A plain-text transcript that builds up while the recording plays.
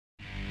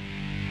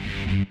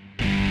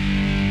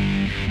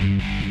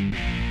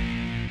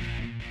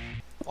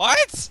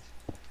What?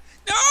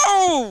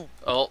 No!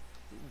 Oh,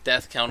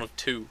 death count of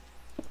 2.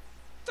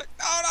 No,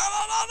 no,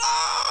 no, no,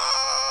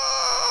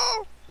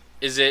 no!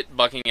 Is it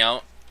bucking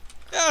out?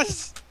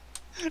 Yes!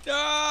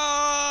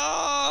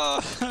 No!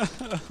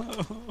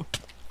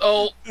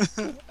 Oh!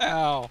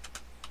 Ow.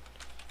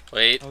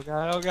 Wait. Oh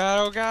god, oh god,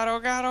 oh god, oh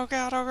god, oh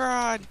god, oh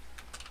god.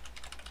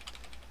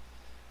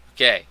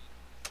 Okay.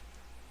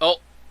 Oh.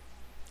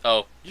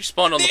 Oh, you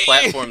spawned on the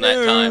platform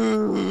that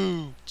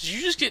time. Did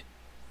you just get...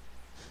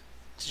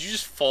 Did you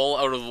just fall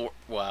out of the...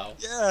 Wow.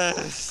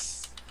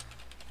 Yes!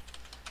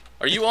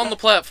 Are you on the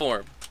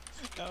platform?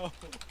 No.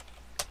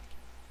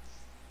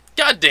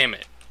 God damn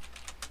it.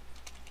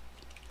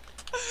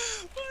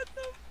 What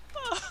the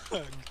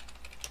fuck?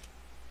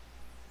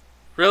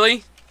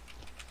 Really?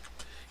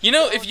 You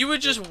know, if you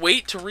would just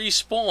wait to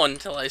respawn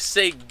until I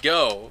say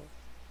go.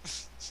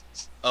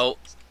 Oh.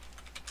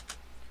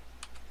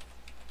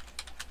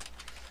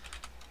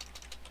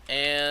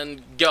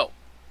 And go.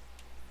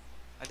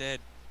 I did.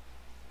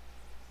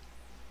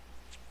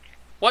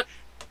 What?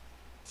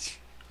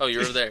 Oh,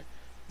 you're over there.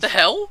 The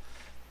hell?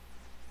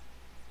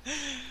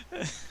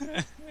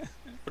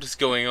 What is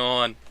going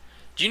on?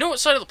 Do you know what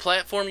side of the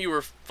platform you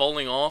were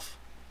falling off?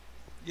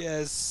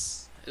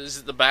 Yes. Is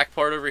it the back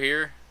part over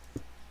here?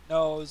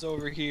 No, it was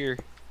over here.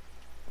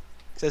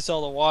 'Cause I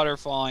saw the water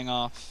falling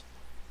off.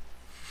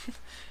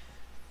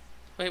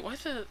 Wait, why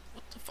the...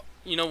 What the fuck?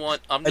 You know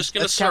what? I'm That's- just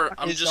gonna that's start... count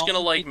I'm his just gonna,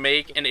 own- like,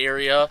 make an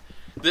area...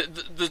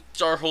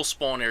 Our whole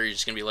spawn area is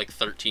just gonna be, like,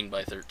 13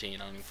 by 13.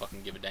 I don't even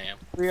fucking give a damn.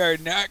 We are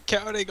not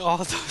counting all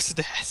those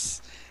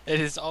deaths. It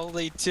is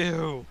only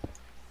 2.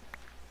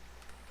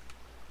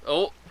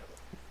 Oh.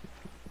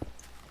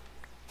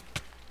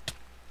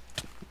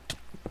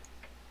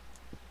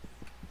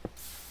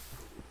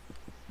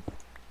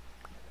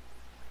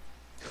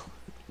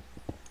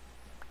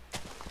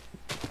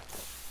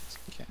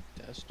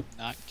 Deaths do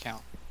not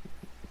count.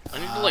 I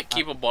need to, like,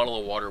 keep a bottle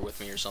of water with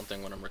me or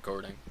something when I'm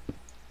recording.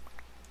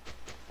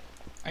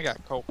 I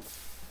got coke.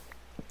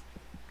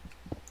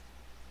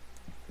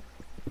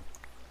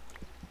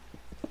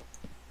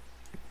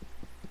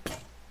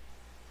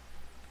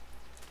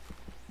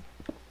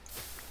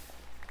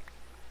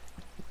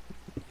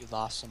 You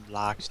lost some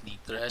blocks,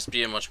 Nick. There has to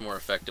be a much more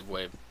effective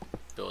way of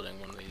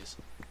building one of these.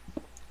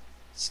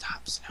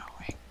 Stop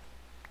snowing.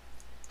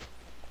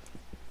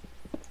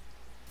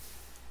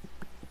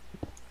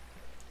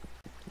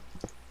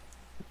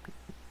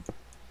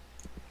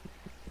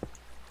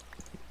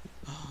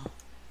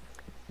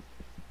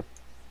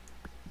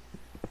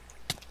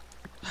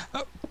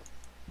 Oh.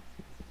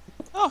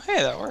 Oh,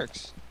 hey, that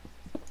works.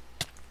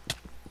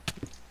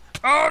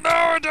 Oh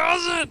no, it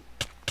doesn't!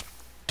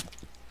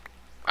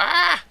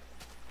 Ah!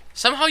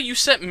 Somehow you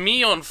set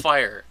me on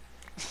fire.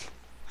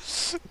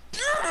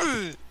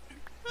 Are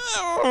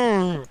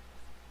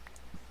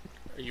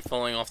you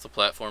falling off the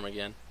platform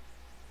again?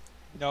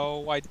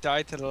 No, I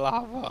died to the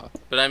lava.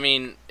 But I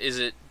mean, is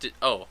it...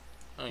 Oh,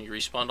 you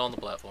respawned on the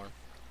platform.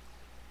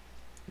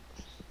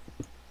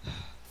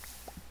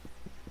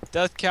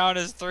 Death count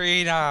is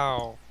 3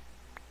 now.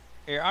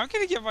 Here, I'm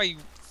gonna get my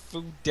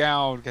food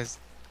down because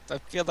I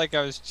feel like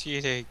I was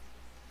cheating.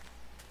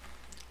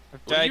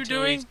 What are you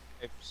doing?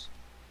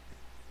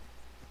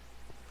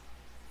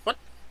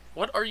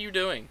 What are you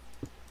doing?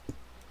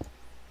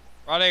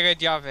 Running and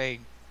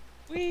jumping.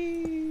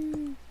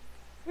 Whee!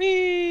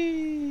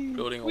 Whee!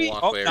 Building a Whee!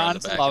 walkway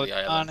around the back of the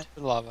Down island. into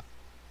the lava.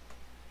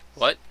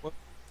 What?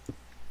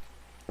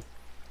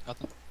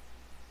 Nothing.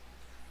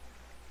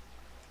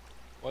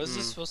 What is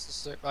this supposed to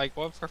serve? Like,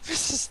 what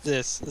purpose is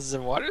this? This is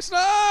a water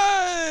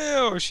slide!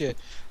 Oh shit!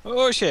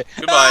 Oh shit!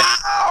 Goodbye.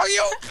 Oh,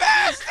 you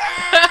bastard!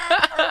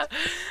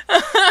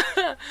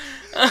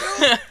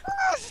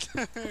 You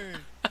bastard!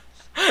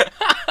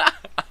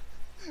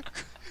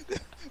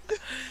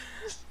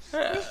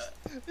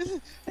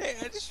 Hey,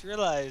 I just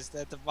realized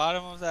at the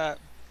bottom of that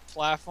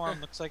platform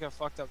looks like a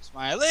fucked up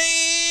smiley.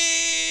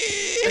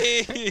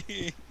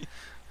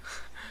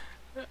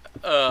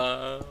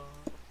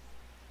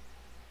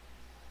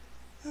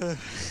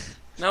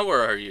 Now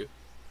where are you?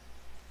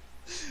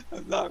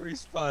 I'm not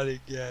respawning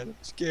yet. I'm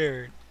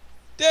scared.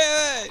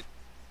 Damn it!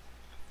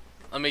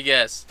 Let me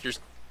guess.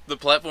 The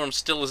platform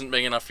still isn't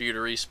big enough for you to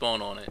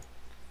respawn on it.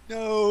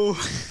 No.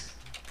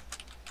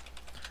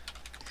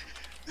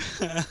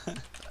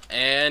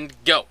 And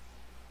go.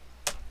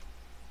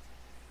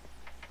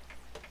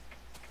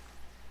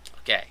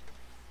 Okay.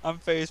 I'm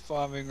face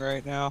bombing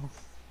right now.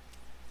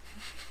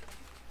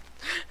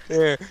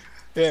 Here.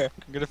 I'm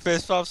gonna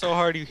face bomb so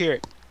hard you hear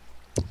it.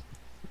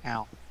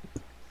 Ow.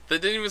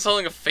 That didn't even sound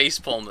like a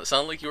facepalm. That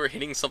sounded like you were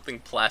hitting something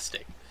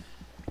plastic.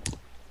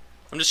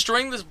 I'm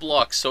destroying this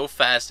block so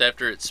fast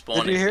after it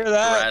spawned. Did you hear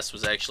that? Grass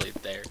was actually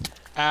there.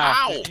 Ow.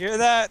 Ow! Did you hear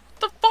that?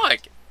 What the fuck?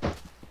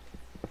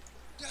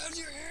 Did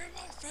you hear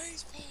my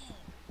face palm?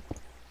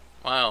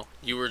 Wow,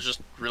 you were just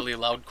really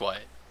loud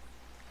quiet.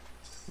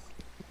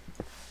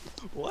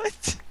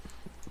 What?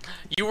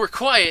 You were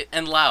quiet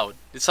and loud.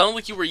 It sounded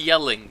like you were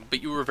yelling,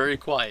 but you were very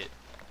quiet.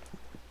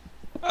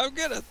 I'm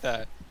good at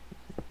that.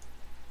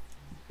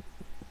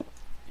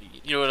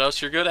 You know what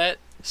else you're good at?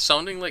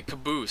 Sounding like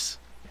Caboose.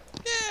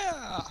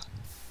 Yeah.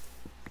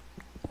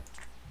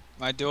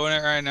 Am I doing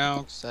it right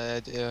now?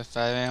 Because if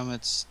I am,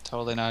 it's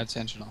totally not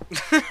intentional.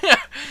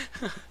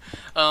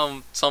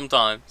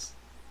 Sometimes.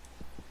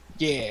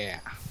 Yeah.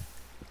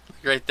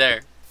 Right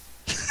there.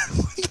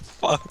 What the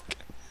fuck?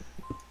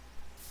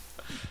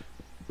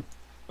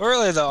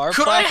 Really though, our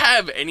Could I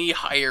have any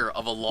higher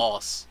of a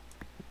loss?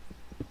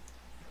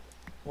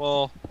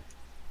 Well,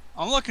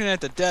 I'm looking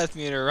at the death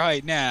meter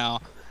right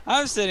now.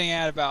 I'm sitting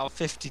at about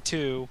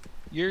 52.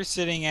 You're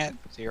sitting at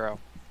 0.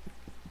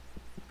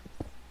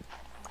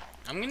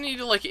 I'm gonna need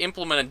to like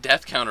implement a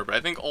death counter, but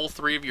I think all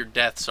 3 of your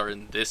deaths are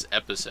in this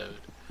episode.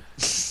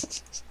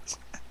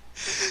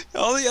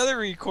 All the other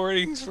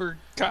recordings were.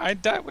 I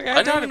don't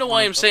even know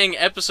why I'm saying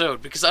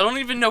episode, because I don't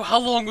even know how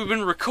long we've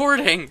been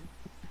recording.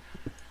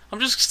 I'm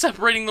just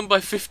separating them by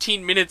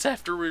 15 minutes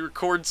after we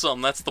record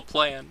some. That's the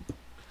plan.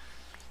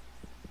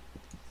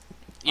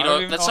 You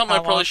know, that's something I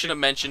probably should have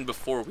mentioned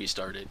before we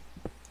started.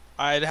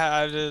 I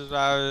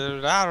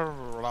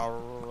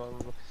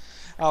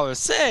was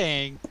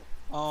saying,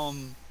 I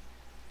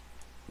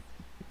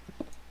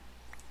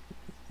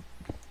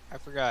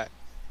forgot.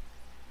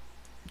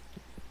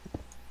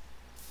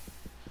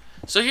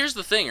 So here's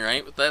the thing,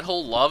 right? With that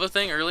whole lava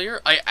thing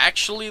earlier, I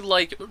actually,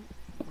 like,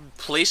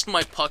 placed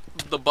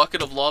the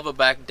bucket of lava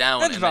back down.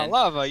 That's about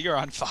lava, you're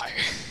on fire.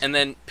 And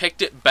then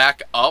picked it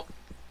back up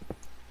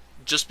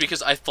just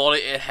because I thought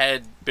it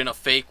had been a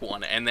fake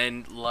one. And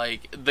then,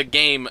 like, the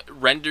game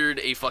rendered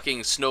a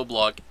fucking snow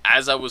block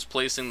as I was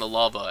placing the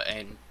lava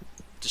and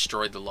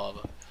destroyed the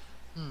lava.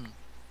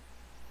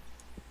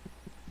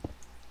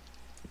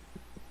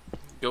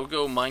 Go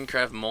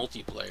Minecraft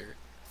multiplayer.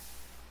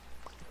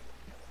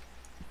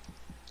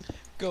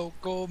 Go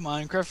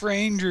Minecraft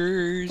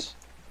Rangers.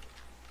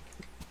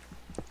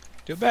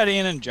 Too bad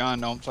Ian and John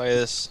don't play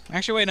this.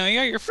 Actually, wait, no, you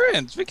got your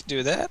friends. We could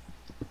do that.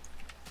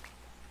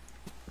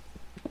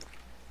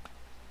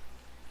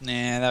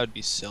 Nah, that would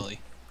be silly.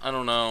 I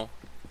don't know.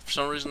 For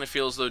some reason, I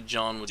feel as though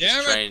John would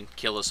just try and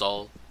kill us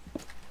all.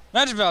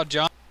 Imagine about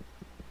John.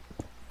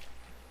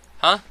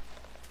 Huh?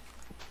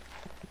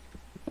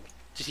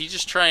 Did he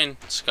just try and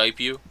Skype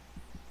you?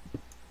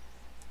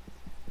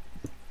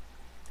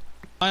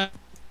 I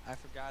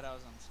forgot I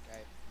was on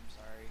Skype. I'm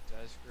sorry. Did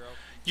I screw up?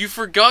 You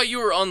forgot you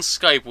were on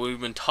Skype when we've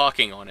been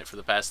talking on it for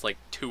the past, like,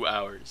 2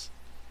 hours.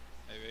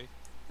 Maybe.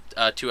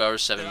 2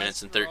 hours, 7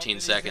 minutes, and 13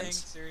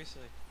 seconds.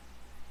 Seriously.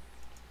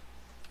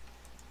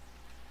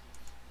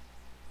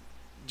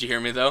 Did you hear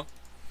me, though?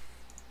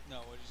 No,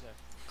 what'd you say?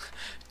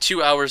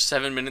 2 hours,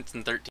 7 minutes,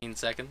 and 13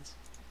 seconds.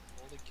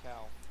 Holy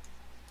cow.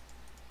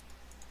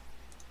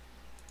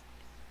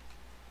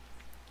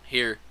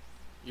 Here,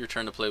 your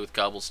turn to play with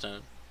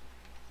cobblestone.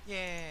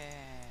 Yeah.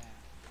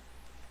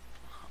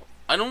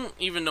 I don't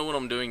even know what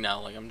I'm doing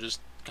now. Like, I'm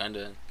just kind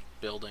of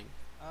building.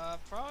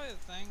 Probably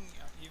the thing,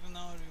 even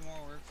though it'd be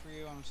more work for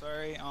you, I'm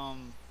sorry,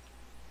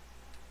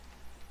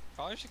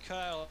 probably should cut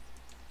out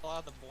a lot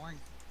of the boring,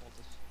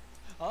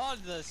 a lot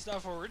of the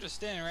stuff where we're just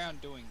standing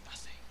around doing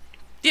nothing.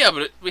 Yeah,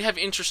 but we have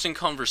interesting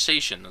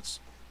conversation.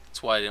 That's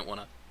why I didn't want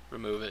to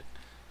remove it.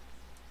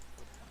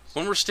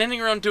 When we're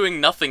standing around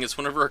doing nothing, it's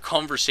whenever our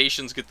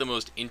conversations get the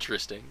most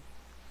interesting.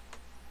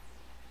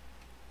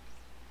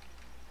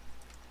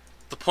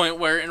 The point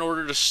where, in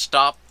order to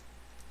stop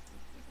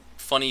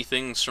funny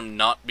things from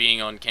not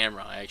being on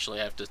camera, I actually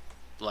have to,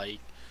 like,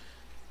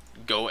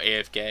 go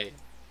AFK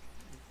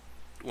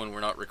when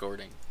we're not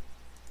recording.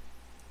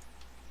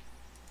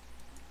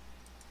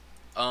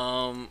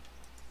 Do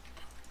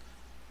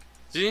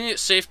you think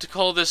it's safe to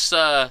call this,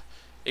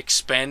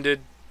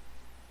 expanded?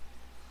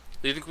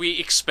 Do you think we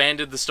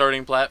expanded the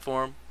starting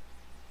platform?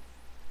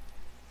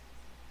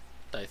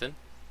 Dythan?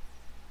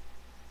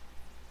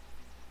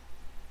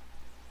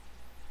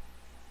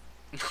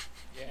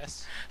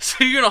 Yes.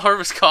 So you're gonna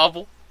harvest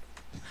cobble?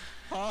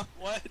 Huh?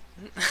 What?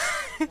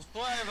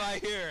 What am I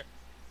here?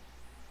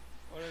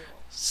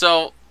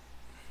 So,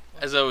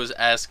 as I was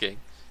asking,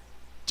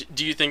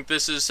 do you think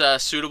this is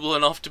suitable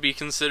enough to be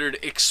considered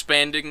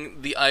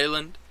expanding the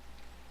island?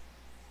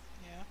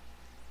 Yeah.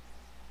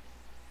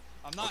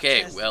 I'm not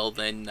okay, testing. well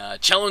then,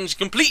 challenge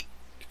complete!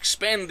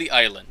 Expand the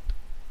island.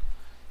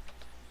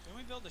 Can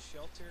we build a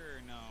shelter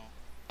or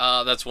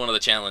no? That's one of the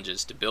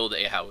challenges, to build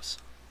a house.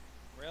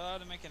 Are we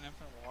allowed to make an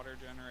infinite water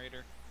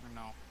generator or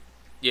no?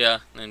 Yeah,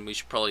 and we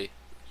should probably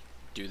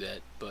do that,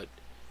 but...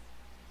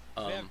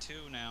 we have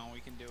 2 now,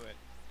 we can do it.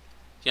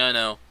 Yeah, I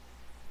know.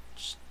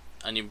 Just,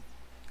 I need...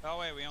 Oh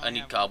wait, we only I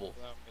need have cobble.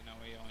 Oh, no,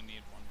 we only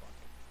need 1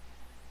 bucket.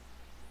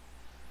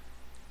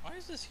 Why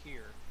is this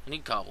here? I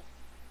need cobble.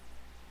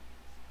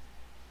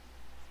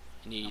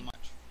 I How need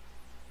much?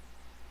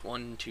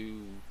 1,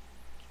 2...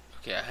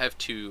 Okay, I have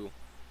 2.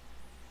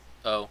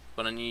 Oh,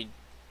 but I need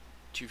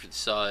 2 for the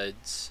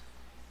sides.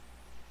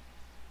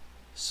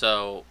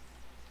 So,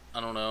 I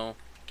don't know.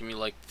 Give me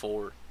like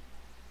 4.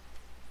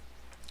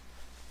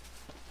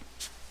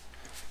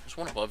 There's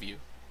one above you.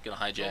 Gonna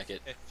hijack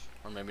it.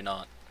 Or maybe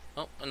not.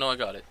 Oh, no, I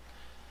got it.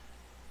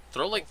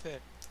 Throw like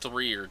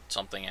 3 or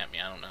something at me.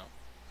 I don't know.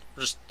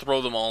 Just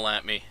throw them all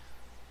at me.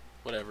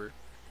 Whatever.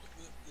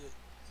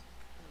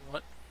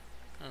 What?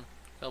 Oh,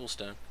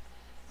 cobblestone.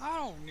 I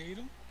don't need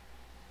them.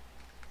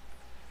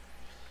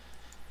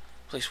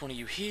 Place one of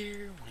you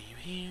here, one of you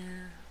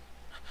here.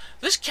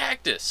 This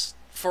cactus!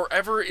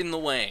 Forever in the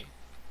way.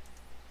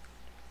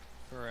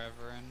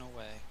 Forever and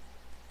away.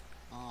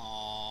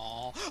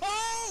 Aww.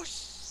 Oh!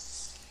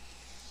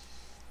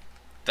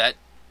 That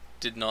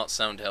did not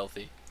sound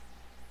healthy.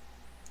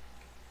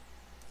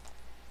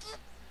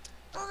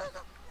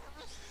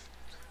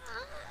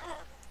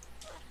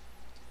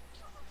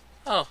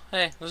 Oh,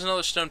 hey, there's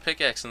another stone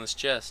pickaxe in this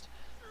chest.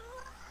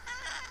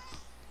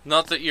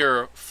 Not that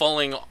you're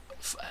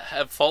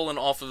have fallen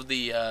off of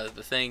the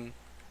thing,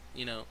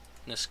 you know,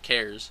 this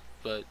cares,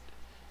 but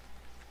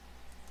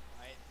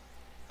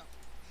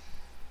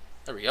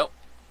there we go.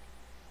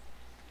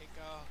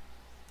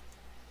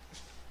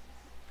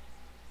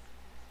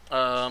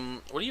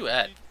 What are you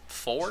at?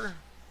 4?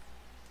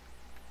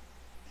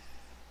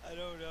 I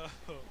don't know.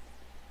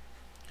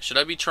 Should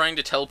I be trying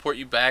to teleport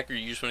you back, or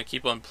you just want to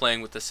keep on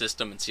playing with the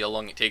system and see how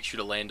long it takes you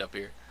to land up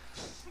here?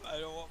 I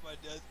don't want my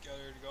death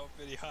counter to go up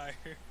any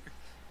higher.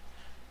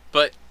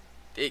 But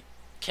it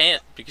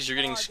can't, because you're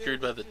getting screwed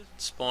by the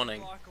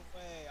spawning. Block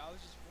away. I was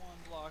just 1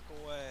 block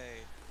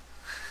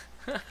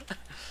away.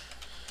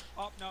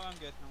 Oh, no, I'm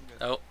good. I'm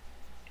good. Oh.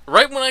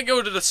 Right when I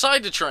go to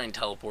decide to try and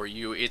teleport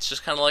you, it's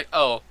just kind of like,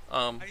 oh,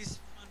 I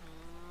spawned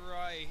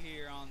right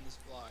here on this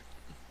block.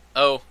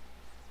 Oh,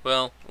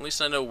 well, at least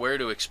I know where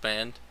to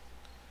expand.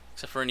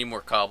 Except for any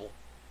more cobble.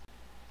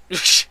 Bro,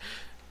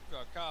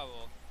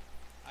 cobble.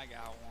 I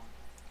got one.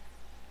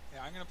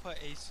 Yeah, I'm gonna put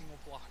a single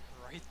block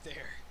right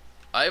there.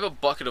 I have a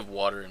bucket of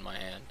water in my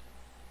hand.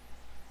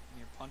 And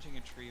you're punching a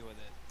tree with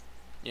it.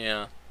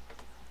 Yeah.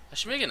 I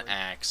should make an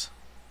axe.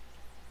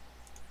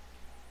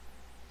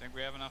 Think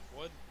we have enough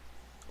wood?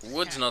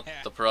 Wood's not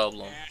the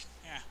problem. Not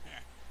very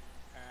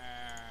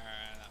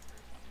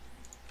funny.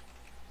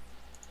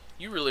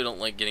 You really don't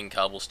like getting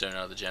cobblestone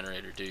out of the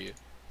generator, do you?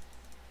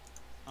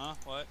 Huh?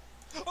 What?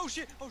 Oh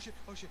shit! Oh shit!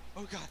 Oh shit!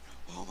 Oh god!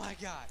 Oh my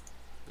god!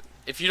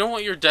 If you don't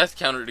want your death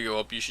counter to go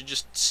up, you should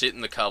just sit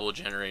in the cobble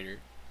generator.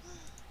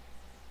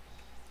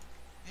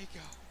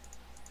 Nico!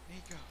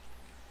 Nico!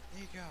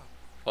 Nico!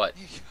 What?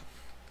 Nico!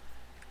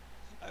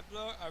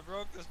 I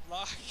broke this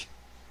block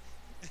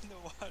in the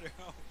water.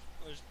 Almost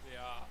pushed me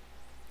off.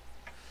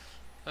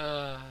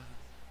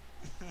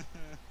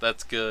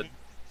 That's good.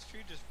 This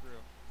tree just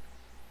grew.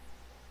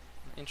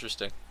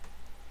 Interesting.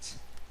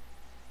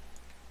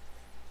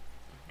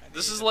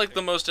 This is like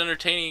the most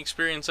entertaining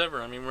experience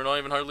ever. I mean, we're not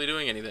even hardly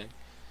doing anything.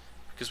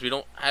 Because we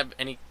don't have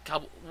any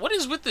cobble. What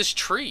is with this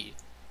tree?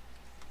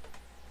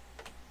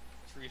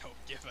 Tree don't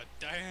give a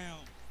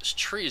damn. This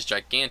tree is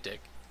gigantic.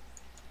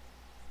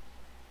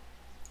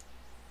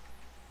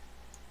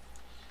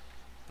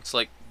 It's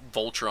like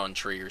Voltron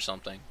tree or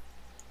something.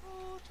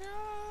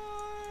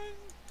 Voltron.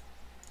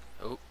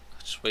 Oh,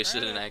 I just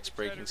wasted an axe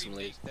breaking some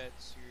leaves. That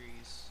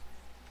series.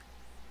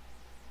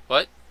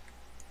 What?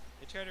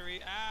 They try to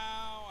read. Ow!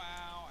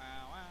 Ow!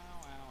 Ow!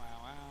 Ow! Ow!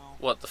 Ow! Ow!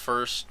 What, the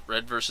first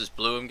red versus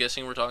blue? I'm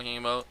guessing we're talking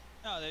about.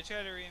 No, they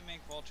tried to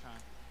remake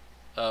Voltron.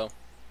 Oh.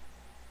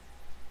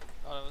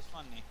 Thought it was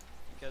funny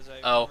because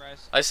I. Oh,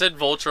 I said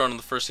Voltron, and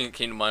the first thing that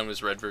came to mind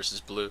was red versus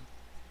blue.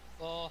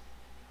 Well,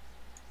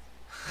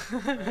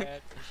 red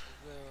versus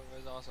blue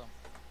was awesome.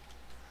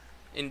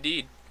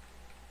 Indeed.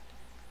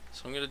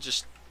 So I'm gonna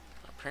just.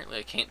 Apparently,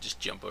 I can't just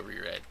jump over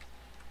your head.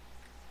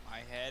 My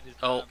head is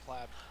Oh, not a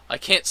plat. I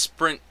can't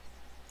sprint.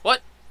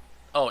 What?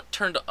 Oh, it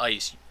turned to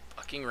ice. You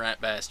fucking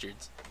rat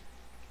bastards.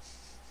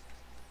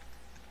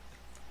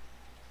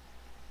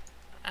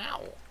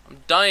 Ow!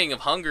 I'm dying of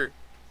hunger.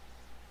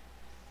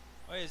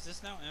 Wait, is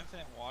this now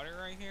infinite water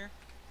right here?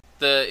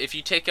 If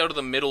you take out of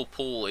the middle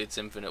pool, it's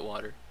infinite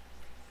water.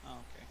 Oh,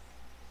 okay.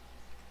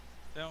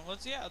 So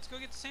let's go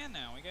get sand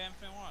now. We got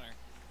infinite water.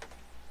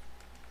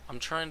 I'm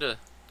trying to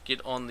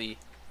get on the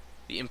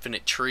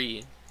infinite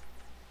tree.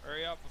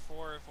 Hurry up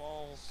before it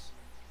falls.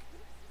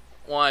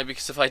 Why?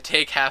 Because if I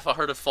take half a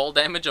heart of fall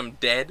damage, I'm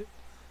dead?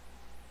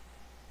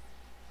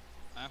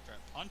 After I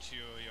punch you,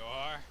 you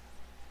are.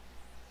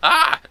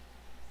 Ah!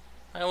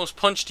 I almost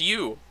punched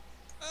you.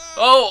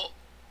 Oh!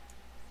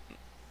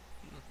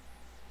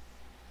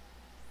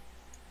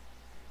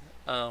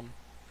 I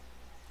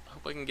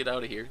hope I can get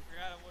out of here. You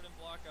got a wooden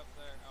block up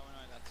there. Oh no,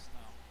 that's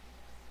snow.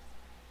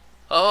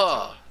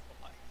 Oh!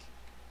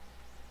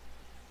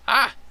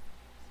 Ah!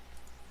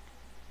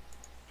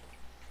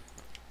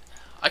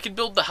 I could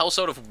build the house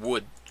out of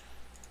wood.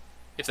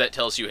 If that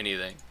tells you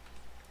anything.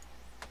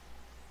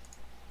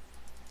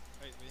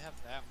 Wait, we have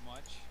that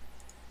much?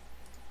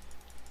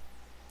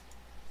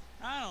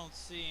 I don't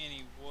see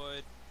any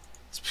wood.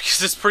 It's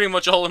because it's pretty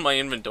much all in my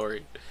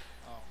inventory.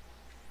 Oh.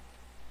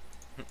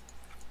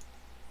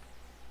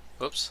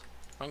 Whoops.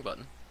 Wrong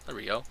button. There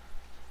we go.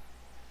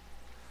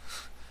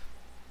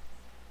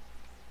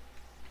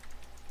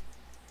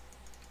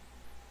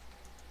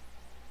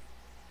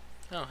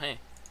 Oh, hey.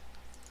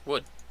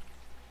 Wood.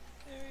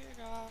 There you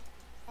go.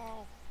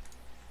 Oh.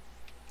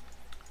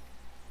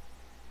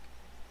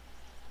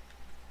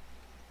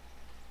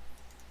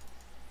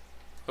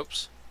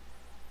 Oops.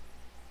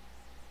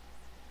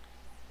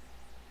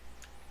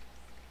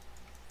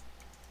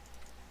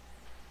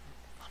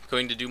 I'm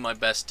going to do my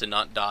best to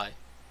not die.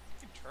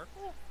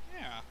 Charcoal?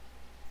 Yeah.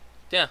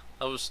 Yeah,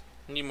 I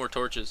need more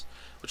torches.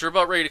 Which we're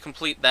about ready to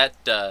complete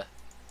that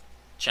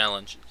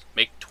challenge.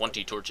 Make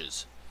 20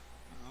 torches.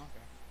 Oh,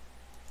 okay.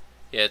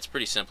 Yeah, it's a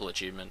pretty simple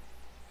achievement.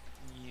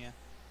 Yeah.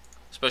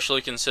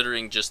 Especially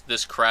considering just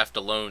this craft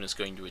alone is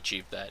going to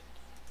achieve that.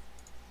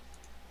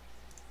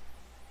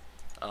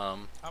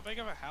 How big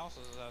of a house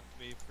does it have to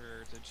be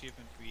for the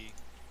achievement to be?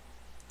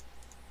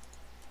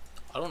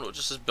 I don't know, it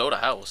just says build a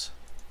house.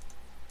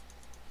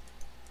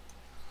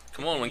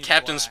 Come on, when Need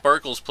Captain black.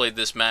 Sparkles played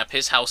this map,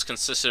 his house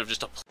consisted of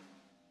just a